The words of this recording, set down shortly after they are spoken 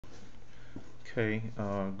Okay,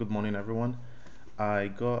 good morning, everyone. I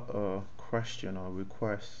got a question or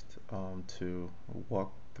request to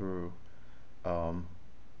walk through um,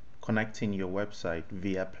 connecting your website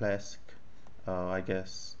via Plesk, I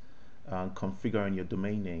guess, configuring your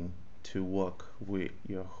domain name to work with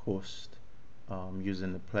your host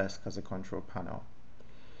using the Plesk as a control panel.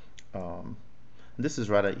 Um, this is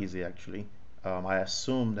rather easy, actually. I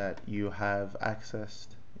assume that you have accessed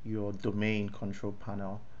your domain control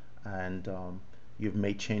panel and you've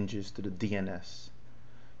made changes to the DNS.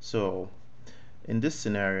 So in this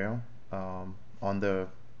scenario, on the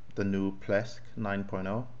new Plesk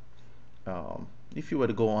 9.0, if you were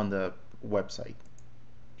to go on the website,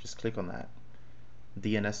 just click on that.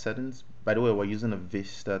 DNS settings. By the way, we're using a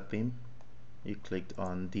Vista theme. You clicked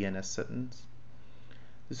on DNS settings.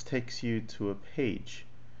 This takes you to a page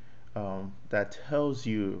that tells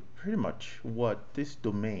you pretty much what this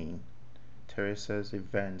domain,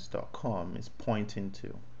 teresasevents.com, is pointing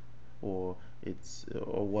to, or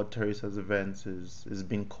what Teresa's Events is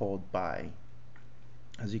being called by.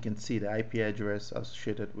 As you can see, the IP address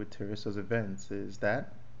associated with Teresa's Events is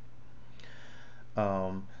that.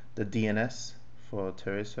 The DNS for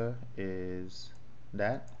Teresa is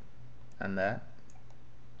that and that.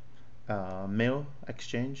 Mail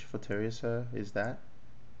exchange for Teresa is that.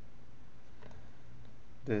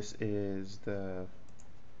 This is the,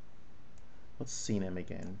 what's CNAME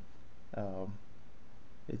again? Um,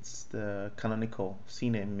 it's the canonical.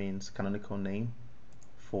 CNAME means canonical name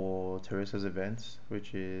for Teresa's Events,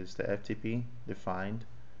 which is the FTP defined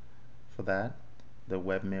for that, the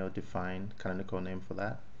webmail defined canonical name for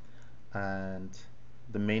that, and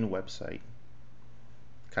the main website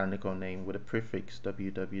canonical name with a prefix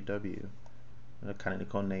www. The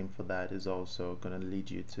canonical name for that is also going to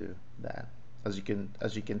lead you to that. As you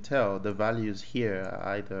can tell, the values here are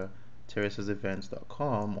either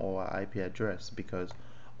teresasevents.com or IP address, because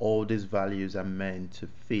all these values are meant to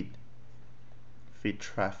feed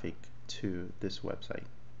traffic to this website,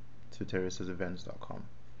 to teresasevents.com.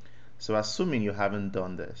 So assuming you haven't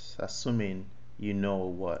done this, assuming you know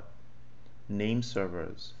what name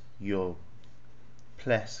servers your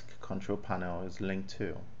Plesk control panel is linked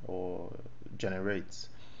to or generates,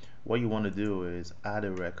 what you want to do is add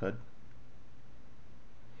a record,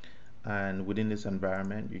 and within this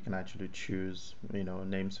environment you can actually choose,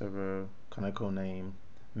 name server, canonical name,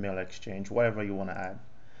 mail exchange, whatever you want to add.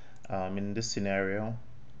 In this scenario,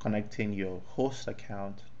 connecting your host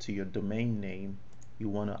account to your domain name, you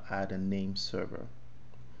want to add a name server,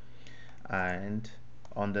 and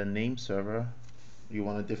on the name server you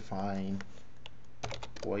want to define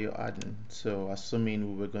what you're adding. So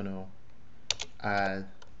assuming we were going to add,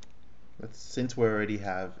 since we already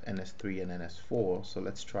have NS3 and NS4, so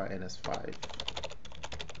let's try NS5.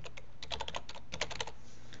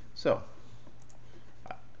 So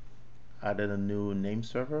I added a new name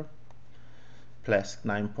server. Plesk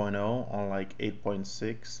 9.0, unlike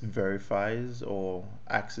 8.6, verifies or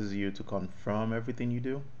asks you to confirm everything you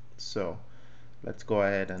do. So let's go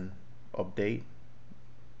ahead and update.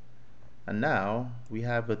 And now we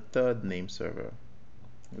have a third name server.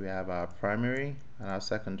 We have our primary and our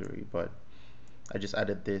secondary, but I just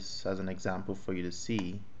added this as an example for you to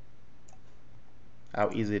see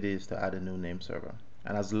how easy it is to add a new name server.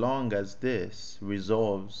 And as long as this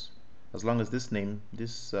resolves, as long as this name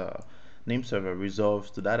server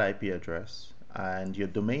resolves to that IP address and your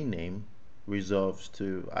domain name resolves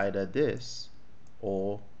to either this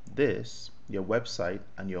or this, your website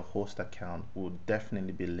and your host account will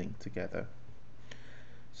definitely be linked together.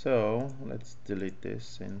 So let's delete this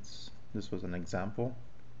since this was an example.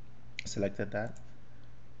 Selected that,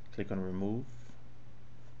 click on remove,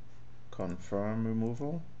 confirm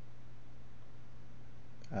removal,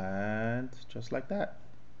 and just like that,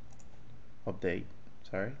 update,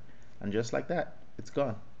 sorry, and just like that, it's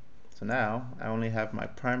gone. So now I only have my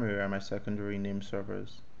primary and my secondary name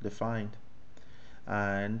servers defined,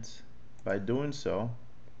 and by doing so,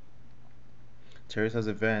 Teresa's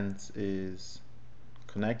Events is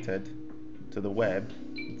connected to the web.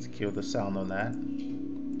 Let's kill the sound on that,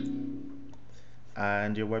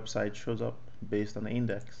 and your website shows up based on the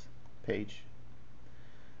index page.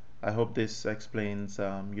 I hope this explains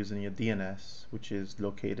using your DNS, which is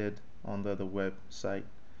located under the website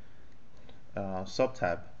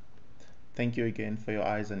subtab. Thank you again for your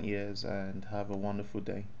eyes and ears, and have a wonderful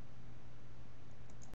day.